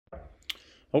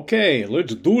Okay,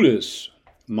 let's do this.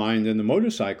 Mind and the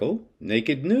Motorcycle,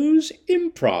 Naked News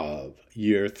Improv,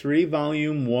 Year 3,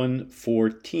 Volume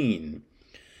 114.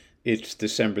 It's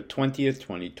December 20th,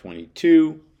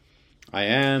 2022. I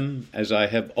am, as I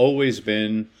have always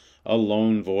been, a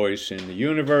lone voice in the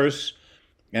universe.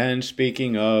 And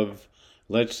speaking of,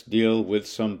 let's deal with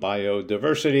some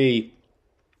biodiversity.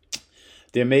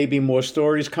 There may be more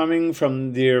stories coming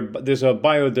from there. There's a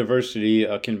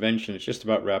biodiversity convention. It's just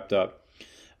about wrapped up.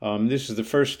 This is the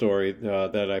first story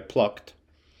that I plucked.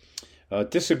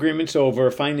 Disagreements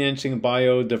over financing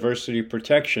biodiversity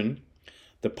protection,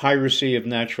 the piracy of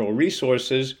natural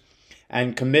resources,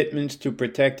 and commitments to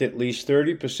protect at least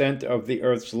 30% of the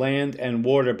Earth's land and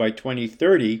water by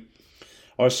 2030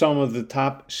 are some of the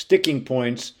top sticking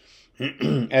points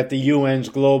at the UN's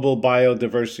Global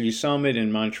Biodiversity Summit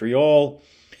in Montreal,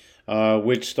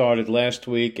 which started last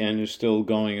week and is still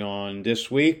going on this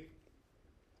week.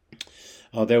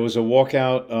 There was a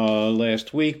walkout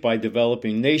last week by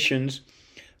developing nations.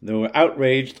 They were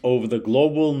outraged over the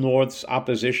global North's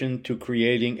opposition to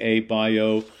creating a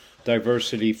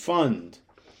biodiversity fund.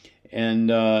 And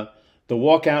the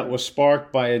walkout was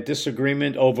sparked by a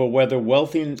disagreement over whether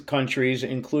wealthy countries,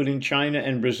 including China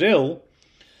and Brazil,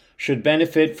 should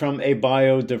benefit from a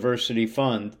biodiversity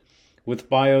fund, with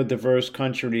biodiverse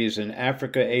countries in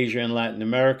Africa, Asia, and Latin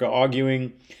America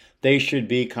arguing they should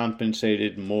be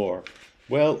compensated more.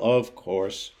 Well, of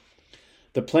course.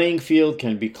 The playing field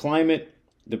can be climate.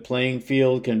 The playing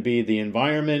field can be the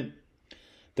environment.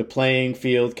 The playing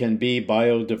field can be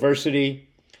biodiversity.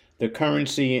 The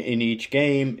currency in each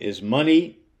game is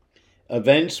money.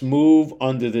 Events move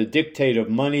under the dictate of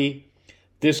money.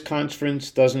 This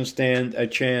conference doesn't stand a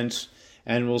chance,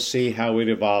 and we'll see how it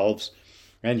evolves.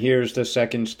 And here's the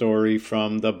second story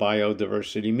from the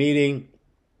biodiversity meeting.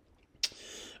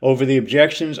 Over the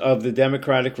objections of the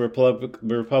Democratic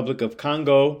Republic of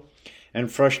Congo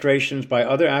and frustrations by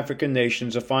other African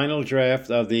nations, a final draft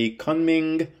of the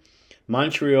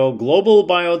Kunming-Montreal Global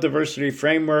Biodiversity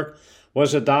Framework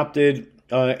was adopted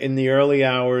in the early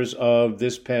hours of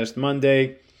this past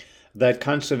Monday. That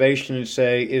conservationists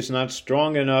say is not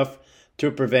strong enough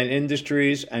to prevent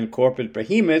industries and corporate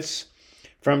behemoths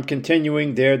from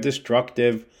continuing their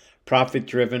destructive,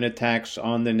 profit-driven attacks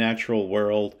on the natural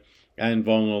world and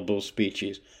vulnerable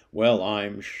species. Well,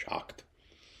 I'm shocked.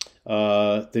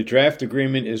 The draft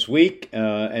agreement is weak,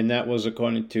 and that was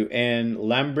according to Anne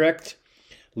Lambrecht,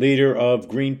 leader of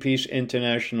Greenpeace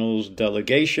International's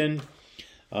delegation.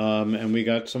 And we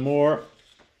got some more.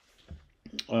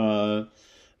 Well,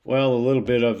 a little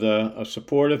bit of the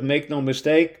supportive. Make no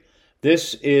mistake,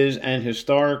 this is an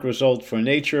historic result for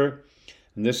nature.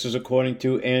 And this is according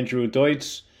to Andrew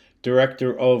Deutz,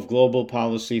 Director of Global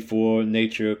Policy for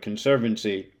Nature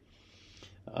Conservancy.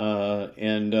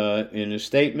 And in a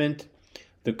statement,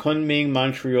 the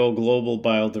Kunming-Montreal Global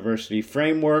Biodiversity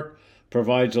Framework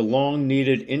provides a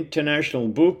long-needed international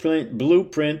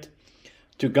blueprint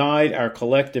to guide our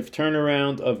collective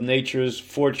turnaround of nature's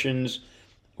fortunes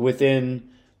within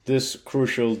this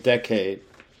crucial decade.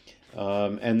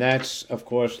 And that's, of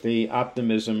course, the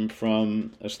optimism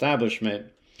from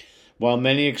establishment. While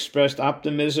many expressed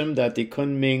optimism that the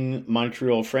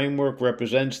Kunming-Montreal framework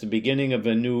represents the beginning of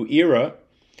a new era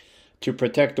to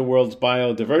protect the world's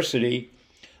biodiversity,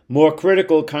 more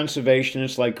critical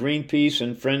conservationists like Greenpeace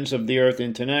and Friends of the Earth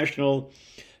International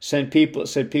said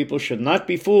people should not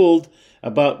be fooled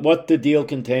about what the deal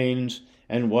contains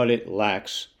and what it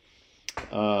lacks.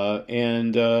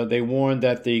 And they warned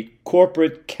that the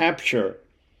corporate capture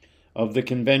of the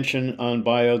Convention on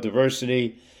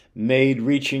Biodiversity made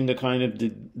reaching the kind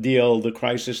of deal the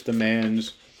crisis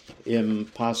demands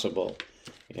impossible.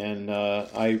 And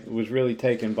I was really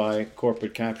taken by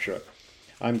corporate capture.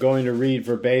 I'm going to read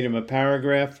verbatim a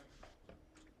paragraph.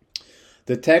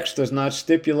 The text does not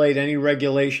stipulate any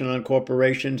regulation on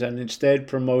corporations and instead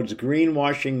promotes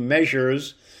greenwashing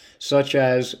measures such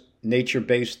as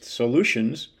nature-based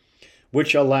solutions,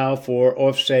 which allow for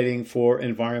offsetting for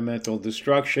environmental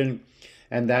destruction.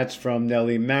 And that's from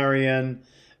Nellie Marian,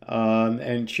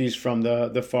 and she's from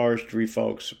the forestry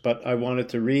folks. But I wanted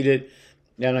to read it,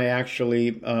 and I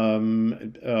actually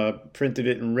printed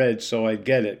it in red so I'd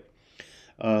get it.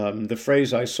 The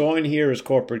phrase I saw in here is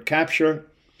corporate capture,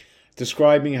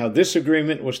 describing how this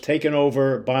agreement was taken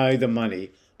over by the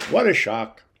money. What a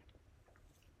shock.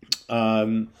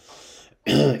 And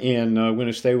I'm going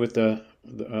to stay with the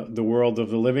world of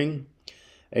the living.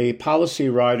 A policy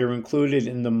rider included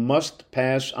in the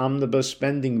must-pass omnibus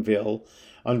spending bill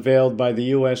unveiled by the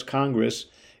U.S. Congress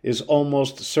is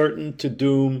almost certain to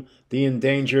doom the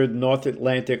endangered North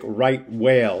Atlantic right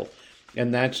whale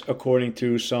and that's according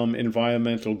to some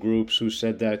environmental groups who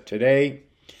said that today.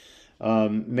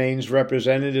 Maine's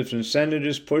representatives and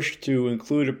senators pushed to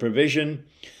include a provision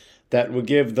that would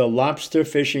give the lobster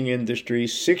fishing industry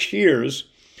 6 years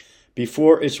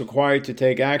before it's required to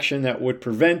take action that would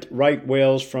prevent right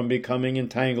whales from becoming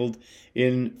entangled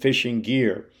in fishing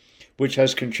gear, which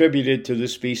has contributed to the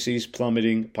species'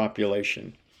 plummeting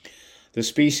population. The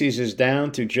species is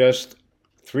down to just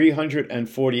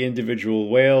 340 individual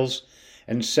whales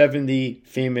and 70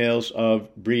 females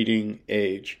of breeding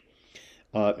age.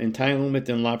 Entanglement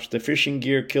in lobster fishing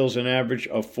gear kills an average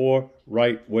of 4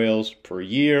 right whales per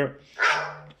year.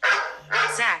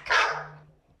 Zach.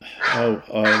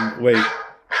 Wait.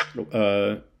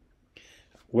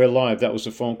 We're live. That was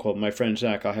a phone call. My friend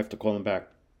Zach. I'll have to call him back.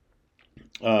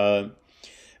 And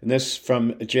this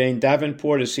from Jane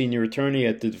Davenport, a senior attorney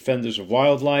at the Defenders of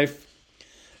Wildlife.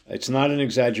 It's not an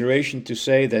exaggeration to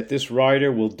say that this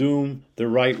rider will doom the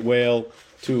right whale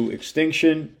to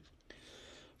extinction.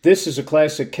 This is a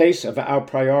classic case of our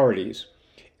priorities.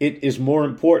 It is more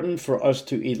important for us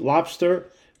to eat lobster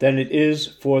than it is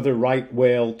for the right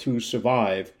whale to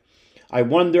survive. I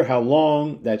wonder how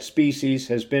long that species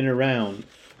has been around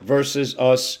versus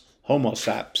us Homo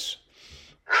saps.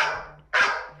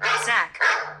 Zach.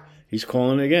 He's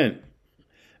calling again.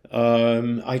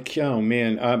 I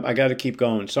got to keep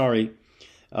going. Sorry.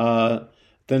 The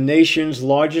nation's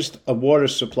largest water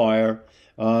supplier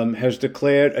has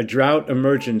declared a drought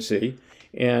emergency,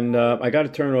 and I got to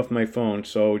turn off my phone.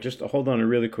 So just hold on a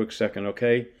really quick second,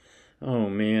 okay? Oh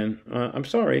man, I'm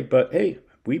sorry, but hey,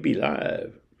 we be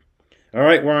live. All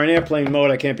right, we're on airplane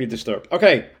mode. I can't be disturbed.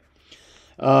 Okay,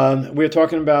 we're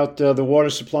talking about the water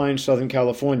supply in Southern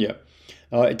California.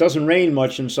 It doesn't rain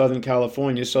much in Southern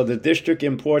California, so the district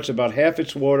imports about half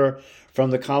its water from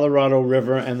the Colorado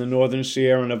River and the northern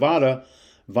Sierra Nevada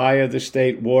via the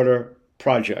State Water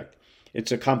Project.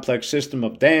 It's a complex system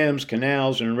of dams,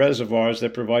 canals, and reservoirs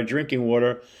that provide drinking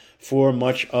water for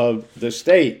much of the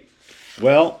state.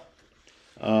 Well,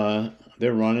 they're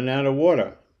running out of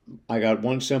water. I got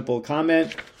one simple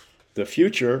comment. The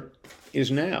future is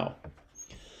now.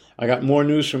 I got more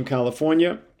news from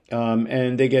California.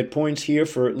 And they get points here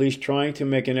for at least trying to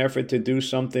make an effort to do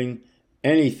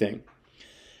anything.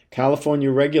 California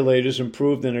regulators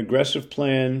approved an aggressive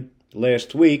plan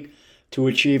last week to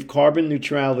achieve carbon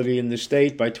neutrality in the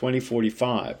state by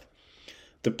 2045.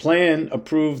 The plan,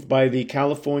 approved by the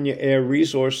California Air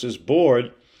Resources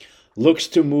Board, looks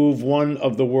to move one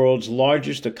of the world's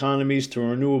largest economies to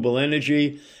renewable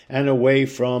energy and away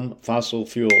from fossil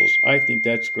fuels. I think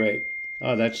that's great.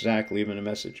 Oh, that's Zach leaving a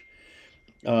message.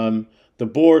 The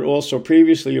board also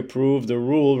previously approved a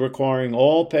rule requiring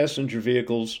all passenger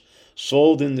vehicles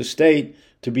sold in the state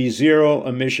to be zero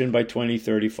emission by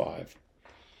 2035.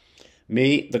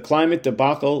 The climate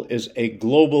debacle is a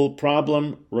global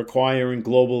problem requiring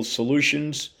global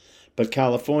solutions, but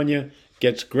California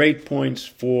gets great points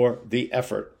for the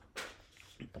effort.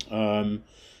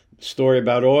 Story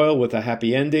about oil with a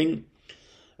happy ending.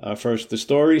 First, the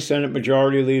story. Senate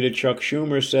Majority Leader Chuck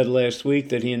Schumer said last week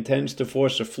that he intends to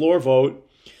force a floor vote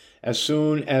as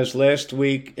soon as last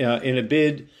week in a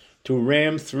bid to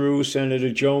ram through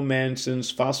Senator Joe Manchin's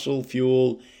fossil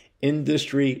fuel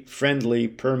industry-friendly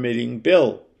permitting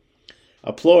bill,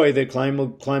 a ploy that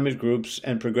climate groups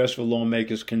and progressive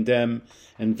lawmakers condemn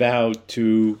and vowed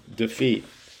to defeat.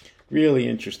 Really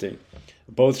interesting.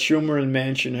 Both Schumer and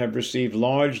Manchin have received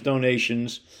large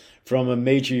donations from a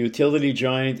major utility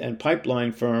giant and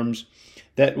pipeline firms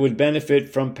that would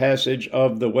benefit from passage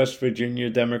of the West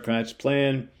Virginia Democrats'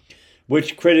 plan,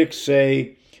 which critics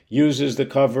say uses the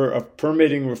cover of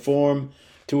permitting reform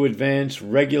to advance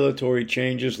regulatory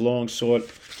changes long sought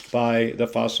by the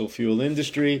fossil fuel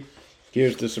industry.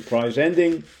 Here's the surprise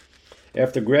ending.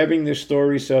 After grabbing this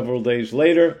story several days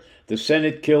later, the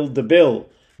Senate killed the bill,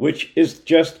 which is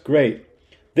just great.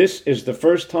 This is the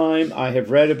first time I have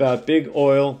read about big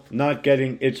oil not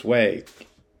getting its way.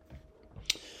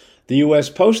 The U.S.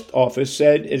 Post Office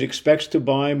said it expects to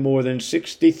buy more than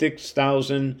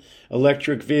 66,000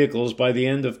 electric vehicles by the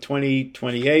end of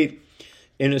 2028,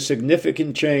 in a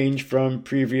significant change from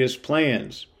previous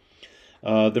plans.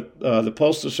 The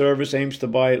Postal Service aims to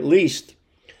buy at least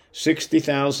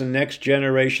 60,000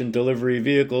 next-generation delivery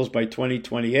vehicles by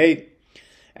 2028,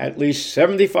 at least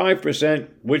 75%,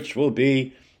 which will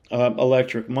be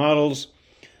electric models.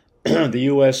 The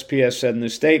USPS said in a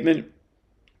statement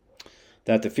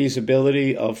that the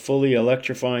feasibility of fully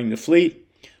electrifying the fleet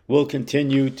will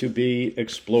continue to be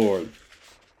explored.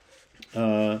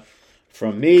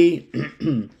 From me,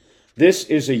 this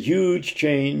is a huge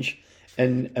change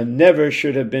and never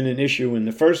should have been an issue in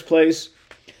the first place.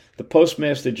 The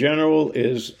Postmaster General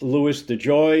is Louis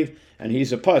DeJoy, and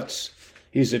he's a putz.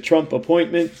 He's a Trump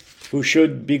appointment who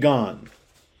should be gone.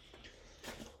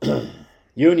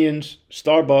 Unions,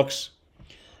 Starbucks,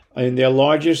 in their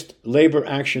largest labor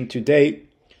action to date,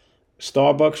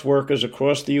 Starbucks workers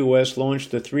across the U.S.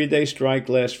 launched a 3-day strike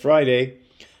last Friday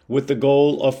with the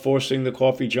goal of forcing the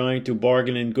coffee giant to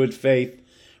bargain in good faith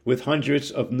with hundreds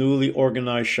of newly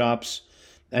organized shops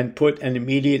and put an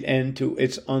immediate end to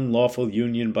its unlawful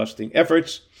union-busting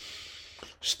efforts.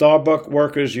 Starbucks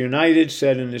Workers United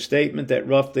said in a statement that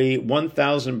roughly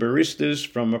 1,000 baristas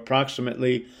from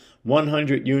approximately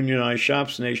 100 unionized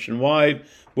shops nationwide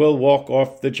will walk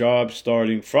off the job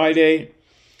starting Friday.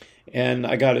 And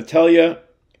I got to tell you,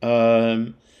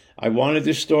 I wanted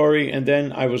this story, and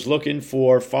then I was looking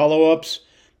for follow-ups.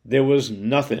 There was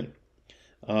nothing.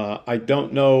 I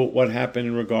don't know what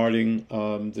happened regarding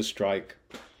the strike.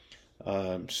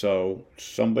 So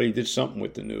somebody did something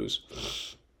with the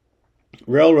news.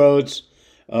 Railroads,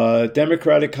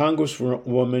 Democratic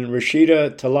Congresswoman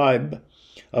Rashida Tlaib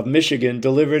of Michigan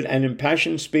delivered an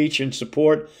impassioned speech in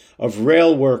support of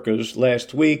rail workers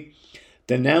last week,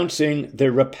 denouncing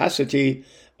the rapacity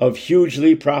of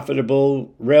hugely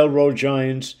profitable railroad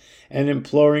giants and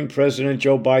imploring President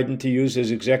Joe Biden to use his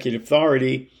executive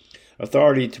authority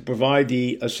to provide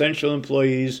the essential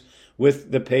employees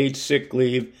with the paid sick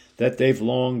leave that they've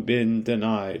long been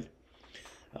denied.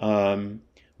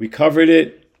 We covered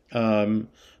it.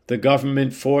 The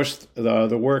government forced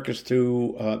the workers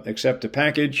to accept a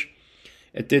package.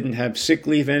 It didn't have sick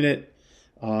leave in it,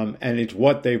 and it's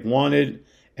what they wanted.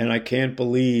 And I can't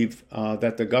believe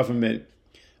that the government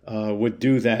would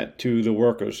do that to the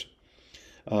workers.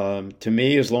 To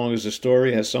me, as long as the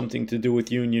story has something to do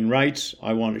with union rights,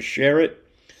 I want to share it.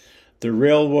 The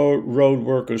railroad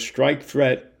workers' strike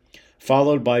threat,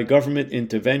 followed by government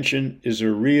intervention, is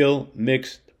a real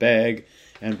mixed bag.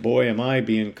 And boy, am I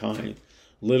being kind.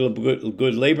 Little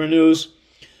good labor news.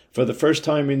 For the first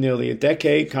time in nearly a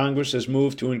decade, Congress has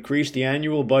moved to increase the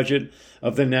annual budget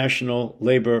of the National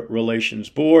Labor Relations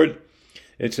Board.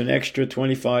 It's an extra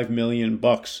 $25 million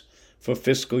for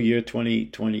fiscal year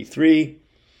 2023.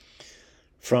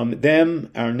 From them,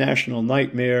 our national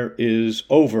nightmare is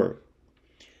over.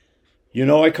 You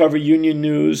know I cover union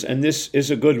news, and this is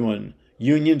a good one.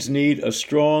 Unions need a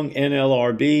strong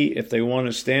NLRB if they want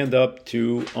to stand up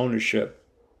to ownership.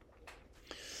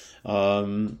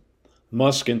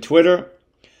 Musk and Twitter.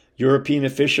 European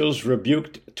officials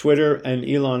rebuked Twitter and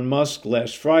Elon Musk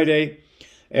last Friday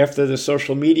after the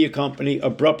social media company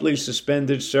abruptly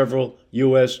suspended several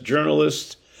U.S.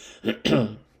 journalists.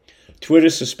 Twitter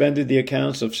suspended the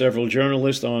accounts of several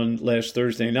journalists on last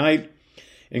Thursday night,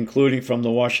 including from the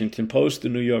Washington Post, the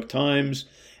New York Times,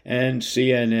 and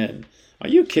CNN. Are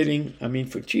you kidding? I mean,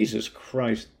 for Jesus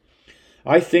Christ.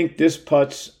 I think this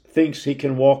putz thinks he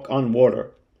can walk on water.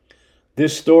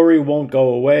 This story won't go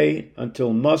away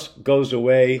until Musk goes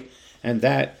away, and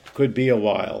that could be a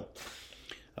while.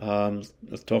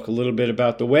 Let's talk a little bit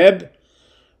about the web.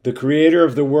 The creator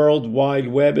of the World Wide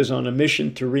Web is on a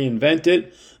mission to reinvent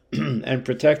it and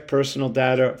protect personal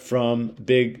data from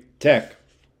big tech.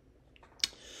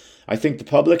 I think the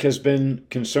public has been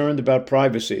concerned about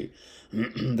privacy.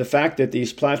 The fact that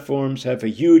these platforms have a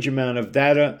huge amount of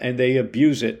data and they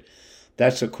abuse it.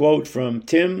 That's a quote from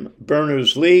Tim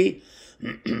Berners-Lee,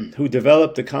 who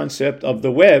developed the concept of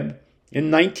the web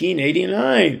in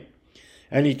 1989.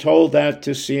 And he told that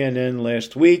to CNN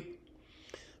last week.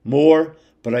 More,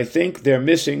 but I think they're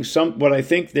missing what I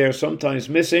think they're sometimes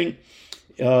missing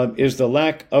is the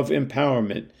lack of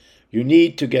empowerment. You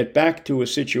need to get back to a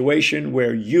situation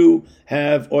where you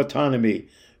have autonomy.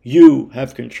 You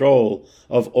have control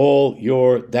of all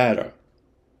your data.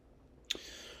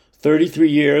 33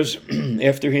 years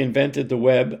after he invented the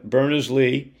web,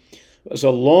 Berners-Lee was a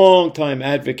long-time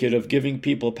advocate of giving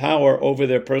people power over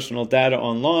their personal data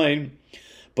online,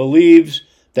 believes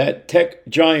that tech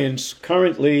giants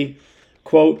currently,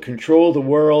 quote, control the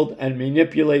world and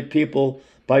manipulate people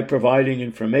by providing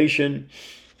information.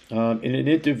 In an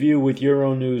interview with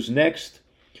Euronews Next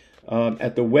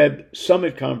at the Web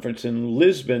Summit Conference in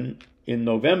Lisbon in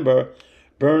November,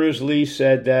 Berners-Lee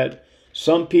said that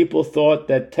some people thought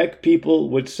that tech people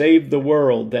would save the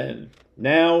world then.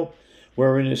 Now,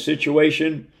 we're in a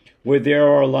situation where there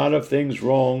are a lot of things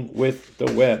wrong with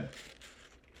the web.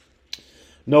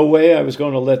 No way I was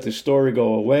going to let this story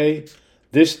go away.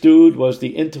 This dude was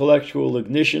the intellectual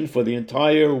ignition for the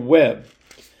entire web.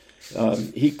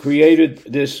 He created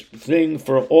this thing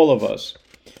for all of us.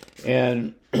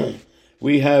 And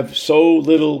we have so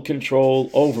little control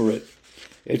over it.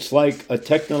 It's like a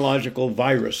technological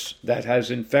virus that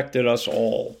has infected us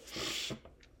all.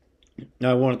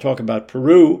 Now I want to talk about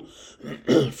Peru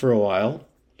for a while.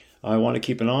 I want to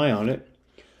keep an eye on it.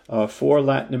 4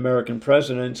 Latin American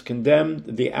presidents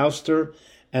condemned the ouster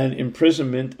and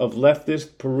imprisonment of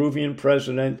leftist Peruvian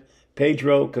President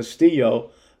Pedro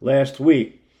Castillo last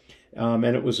week. And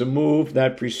it was a move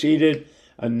that preceded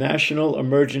a national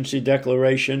emergency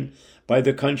declaration by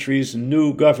the country's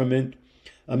new government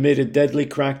amid a deadly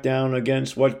crackdown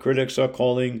against what critics are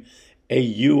calling a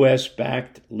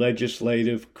U.S.-backed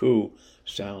legislative coup.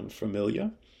 Sound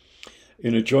familiar?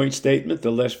 In a joint statement,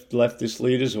 the leftist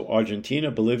leaders of Argentina,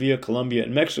 Bolivia, Colombia,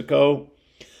 and Mexico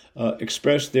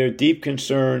expressed their deep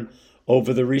concern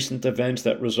over the recent events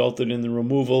that resulted in the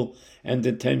removal and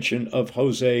detention of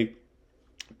Jose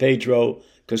Pedro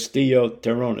Castillo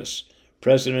Terrones,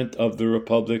 President of the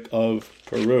Republic of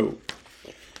Peru.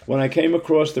 When I came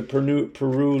across the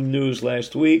Peru news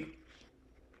last week,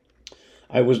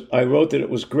 I wrote that it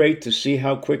was great to see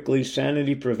how quickly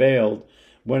sanity prevailed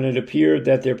when it appeared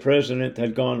that their president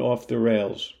had gone off the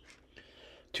rails.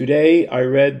 Today, I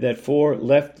read that 4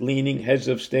 left-leaning heads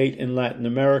of state in Latin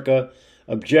America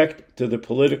object to the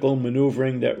political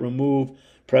maneuvering that removed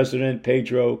President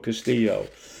Pedro Castillo.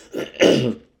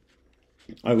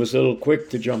 I was a little quick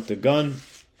to jump the gun.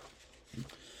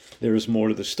 There is more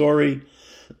to the story,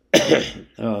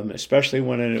 especially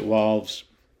when it involves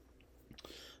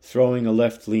throwing a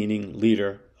left-leaning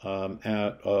leader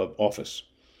out of office.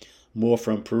 More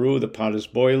from Peru. The pot is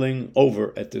boiling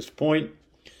over at this point.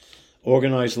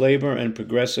 Organized labor and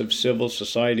progressive civil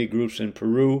society groups in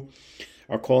Peru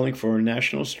are calling for a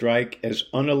national strike as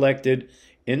unelected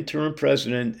interim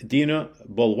president Dina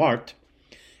Boluarte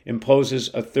imposes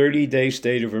a 30-day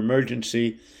state of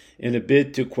emergency in a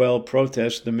bid to quell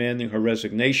protests demanding her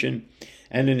resignation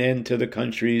and an end to the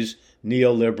country's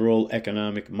neoliberal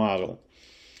economic model.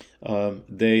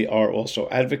 They are also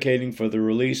advocating for the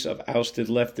release of ousted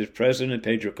leftist President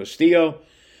Pedro Castillo,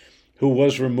 who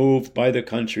was removed by the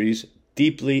country's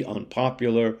deeply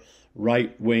unpopular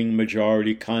right-wing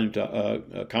majority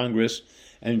Congress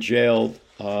and jailed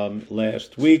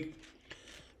last week.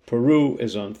 Peru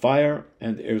is on fire,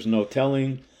 and there's no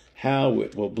telling how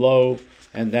it will blow,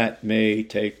 and that may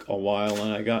take a while,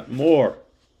 and I got more.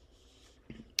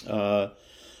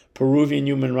 Peruvian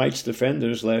human rights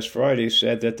defenders last Friday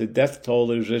said that the death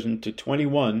toll has risen to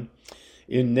 21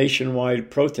 in nationwide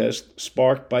protest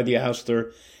sparked by the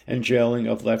ouster and jailing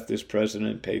of leftist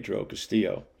President Pedro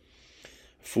Castillo.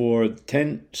 For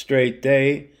 10 straight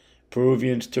days,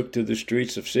 Peruvians took to the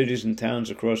streets of cities and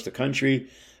towns across the country,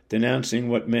 denouncing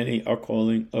what many are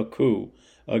calling a coup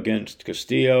against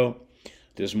Castillo.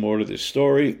 There's more to this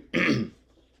story. It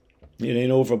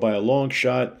ain't over by a long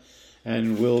shot,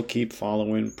 and we'll keep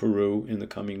following Peru in the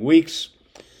coming weeks.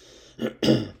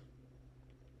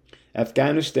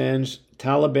 Afghanistan's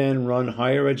Taliban-run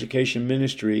higher education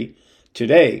ministry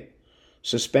today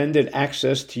suspended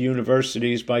access to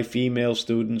universities by female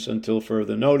students until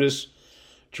further notice,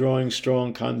 drawing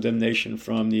strong condemnation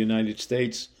from the United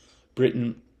States,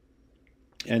 Britain,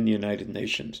 and the United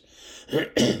Nations.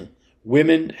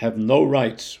 Women have no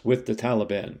rights with the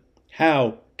Taliban.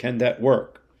 How can that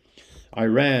work?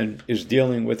 Iran is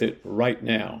dealing with it right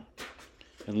now.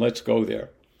 And let's go there.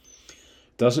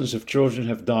 Dozens of children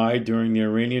have died during the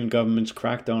Iranian government's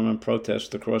crackdown on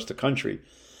protests across the country,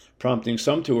 prompting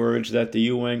some to urge that the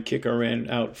UN kick Iran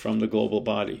out from the global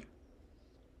body.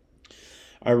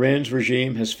 Iran's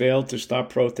regime has failed to stop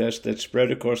protests that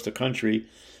spread across the country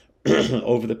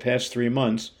over the past 3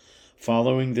 months,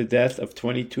 following the death of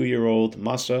 22-year-old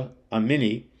Mahsa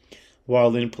Amini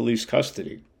while in police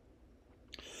custody.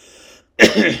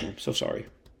 I'm so sorry.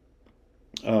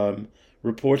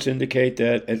 Reports indicate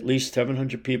that at least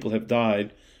 700 people have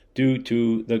died due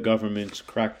to the government's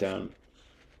crackdown.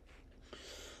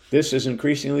 This is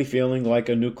increasingly feeling like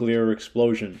a nuclear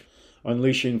explosion,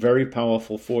 unleashing very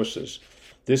powerful forces.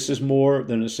 This is more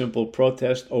than a simple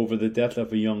protest over the death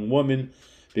of a young woman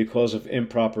because of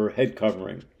improper head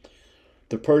covering.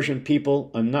 The Persian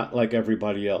people are not like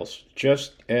everybody else.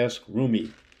 Just ask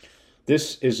Rumi.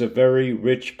 This is a very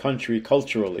rich country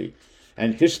culturally,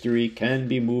 and history can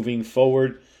be moving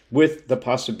forward with the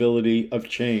possibility of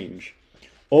change.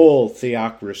 All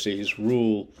theocracies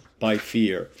rule by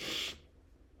fear.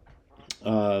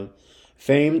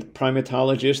 Famed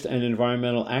primatologist and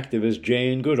environmental activist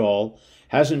Jane Goodall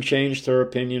hasn't changed her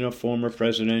opinion of former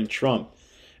President Trump.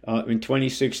 In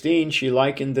 2016, she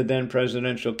likened the then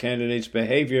presidential candidate's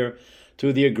behavior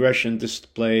to the aggression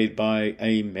displayed by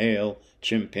a male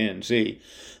chimpanzee.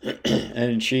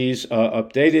 And she's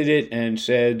updated it and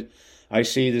said, I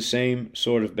see the same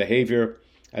sort of behavior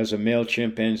as a male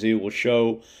chimpanzee will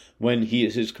show when he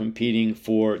is competing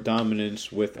for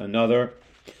dominance with another.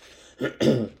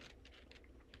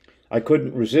 I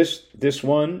couldn't resist this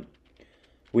one.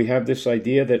 We have this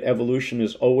idea that evolution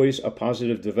is always a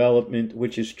positive development,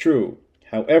 which is true.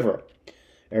 However,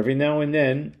 every now and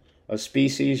then, a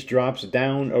species drops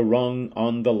down a rung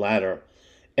on the ladder,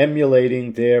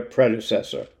 emulating their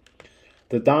predecessor.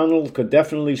 The Donald could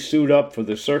definitely suit up for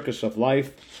the circus of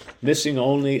life, missing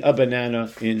only a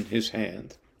banana in his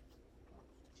hand.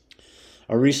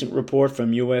 A recent report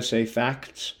from USA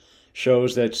Facts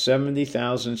shows that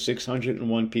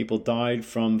 70,601 people died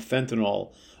from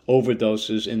fentanyl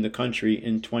overdoses in the country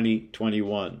in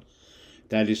 2021.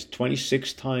 That is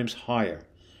 26 times higher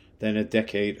than a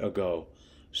decade ago.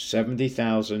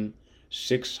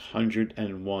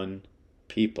 70,601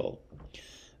 people.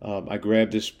 I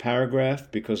grabbed this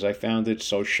paragraph because I found it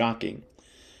so shocking.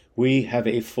 We have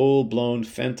a full-blown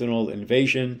fentanyl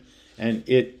invasion, and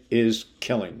it is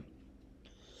killing.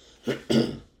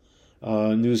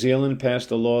 New Zealand passed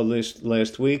a law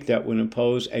last week that would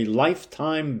impose a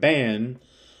lifetime ban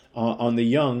on the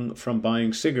young from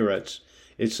buying cigarettes.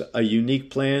 It's a unique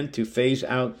plan to phase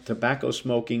out tobacco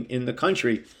smoking in the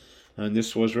country, and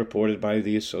this was reported by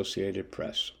the Associated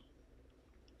Press.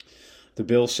 The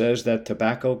bill says that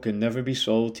tobacco can never be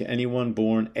sold to anyone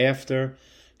born after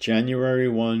January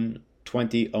 1,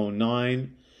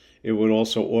 2009. It would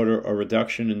also order a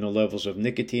reduction in the levels of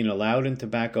nicotine allowed in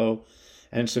tobacco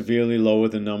and severely lower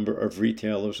the number of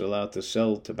retailers allowed to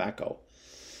sell tobacco.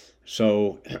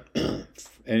 So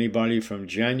anybody from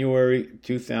January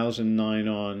 2009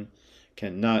 on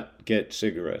cannot get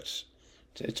cigarettes.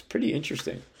 It's pretty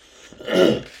interesting.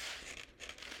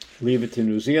 Leave it to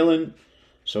New Zealand.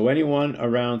 So anyone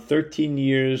around 13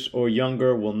 years or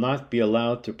younger will not be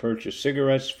allowed to purchase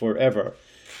cigarettes forever.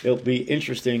 It'll be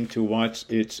interesting to watch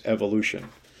its evolution.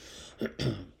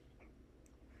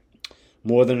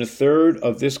 More than a third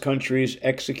of this country's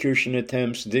execution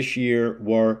attempts this year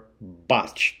were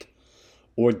botched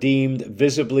or deemed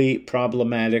visibly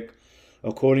problematic,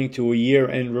 according to a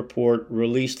year-end report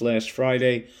released last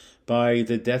Friday by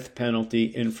the Death Penalty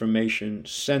Information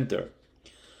Center.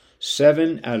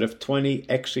 7 out of 20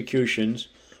 executions,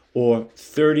 or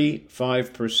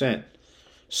 35%.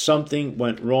 Something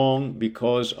went wrong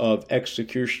because of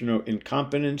executioner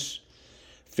incompetence,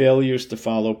 failures to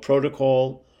follow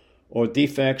protocol, or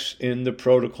defects in the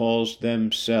protocols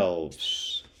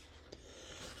themselves.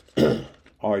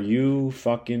 Are you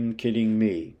fucking kidding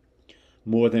me?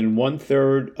 More than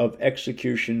 1/3 of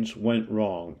executions went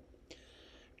wrong.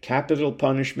 Capital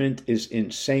punishment is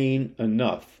insane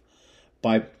enough,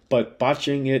 but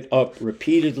botching it up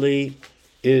repeatedly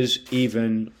is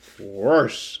even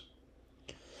worse.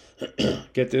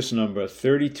 Get this number,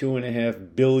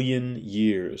 32.5 billion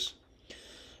years.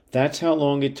 That's how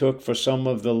long it took for some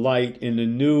of the light in the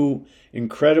new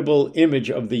incredible image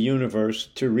of the universe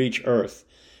to reach Earth.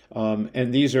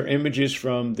 And these are images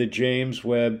from the James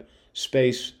Webb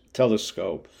Space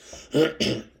Telescope.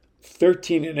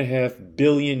 13.5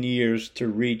 billion years to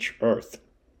reach Earth.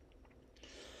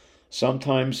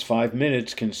 Sometimes 5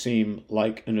 minutes can seem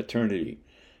like an eternity.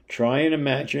 Try and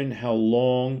imagine how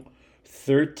long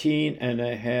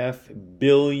 13.5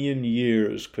 billion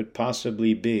years could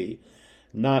possibly be.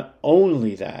 Not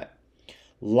only that,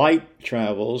 light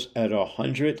travels at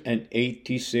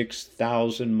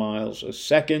 186,000 miles a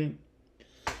second.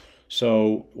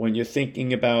 So when you're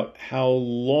thinking about how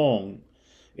long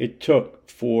it took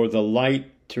for the light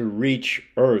to reach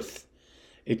Earth,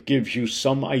 it gives you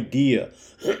some idea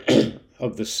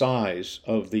of the size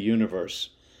of the universe.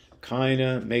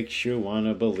 Kinda makes you want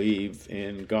to believe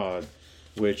in God,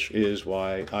 which is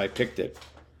why I picked it.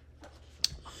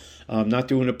 I'm not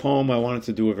doing a poem. I wanted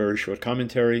to do a very short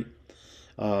commentary.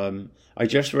 I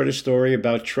just read a story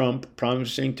about Trump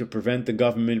promising to prevent the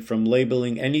government from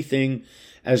labeling anything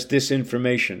as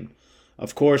disinformation.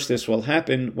 Of course, this will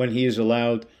happen when he is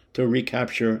allowed to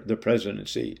recapture the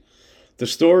presidency. The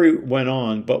story went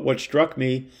on, but what struck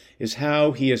me is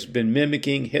how he has been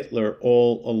mimicking Hitler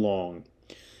all along.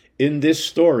 In this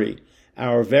story,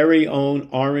 our very own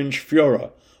Orange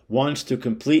Führer wants to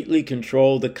completely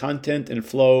control the content and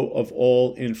flow of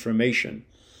all information.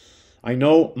 I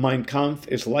know Mein Kampf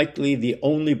is likely the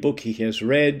only book he has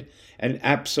read and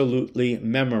absolutely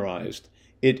memorized.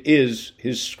 It is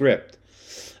his script.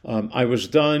 I was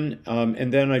done,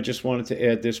 and then I just wanted to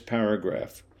add this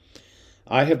paragraph.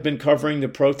 I have been covering the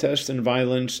protests and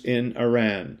violence in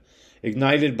Iran,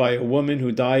 ignited by a woman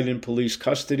who died in police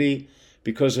custody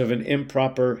because of an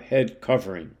improper head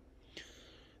covering.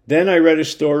 Then I read a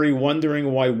story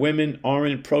wondering why women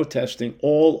aren't protesting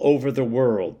all over the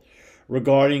world.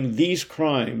 regarding these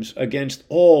crimes against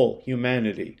all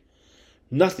humanity.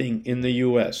 Nothing in the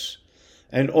U.S.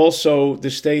 And also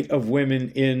the state of women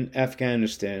in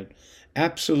Afghanistan.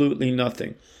 Absolutely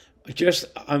nothing.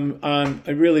 I'm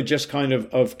really just kind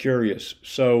of curious.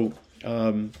 So,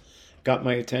 got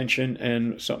my attention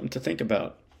and something to think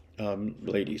about,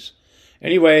 ladies.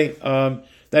 Anyway,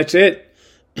 that's it.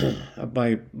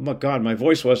 my God, my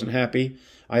voice wasn't happy.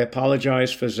 I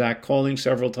apologize for Zach calling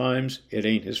several times. It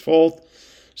ain't his fault.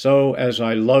 So, as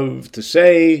I love to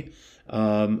say,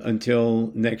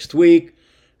 until next week,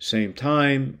 same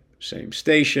time, same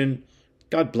station.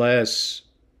 God bless.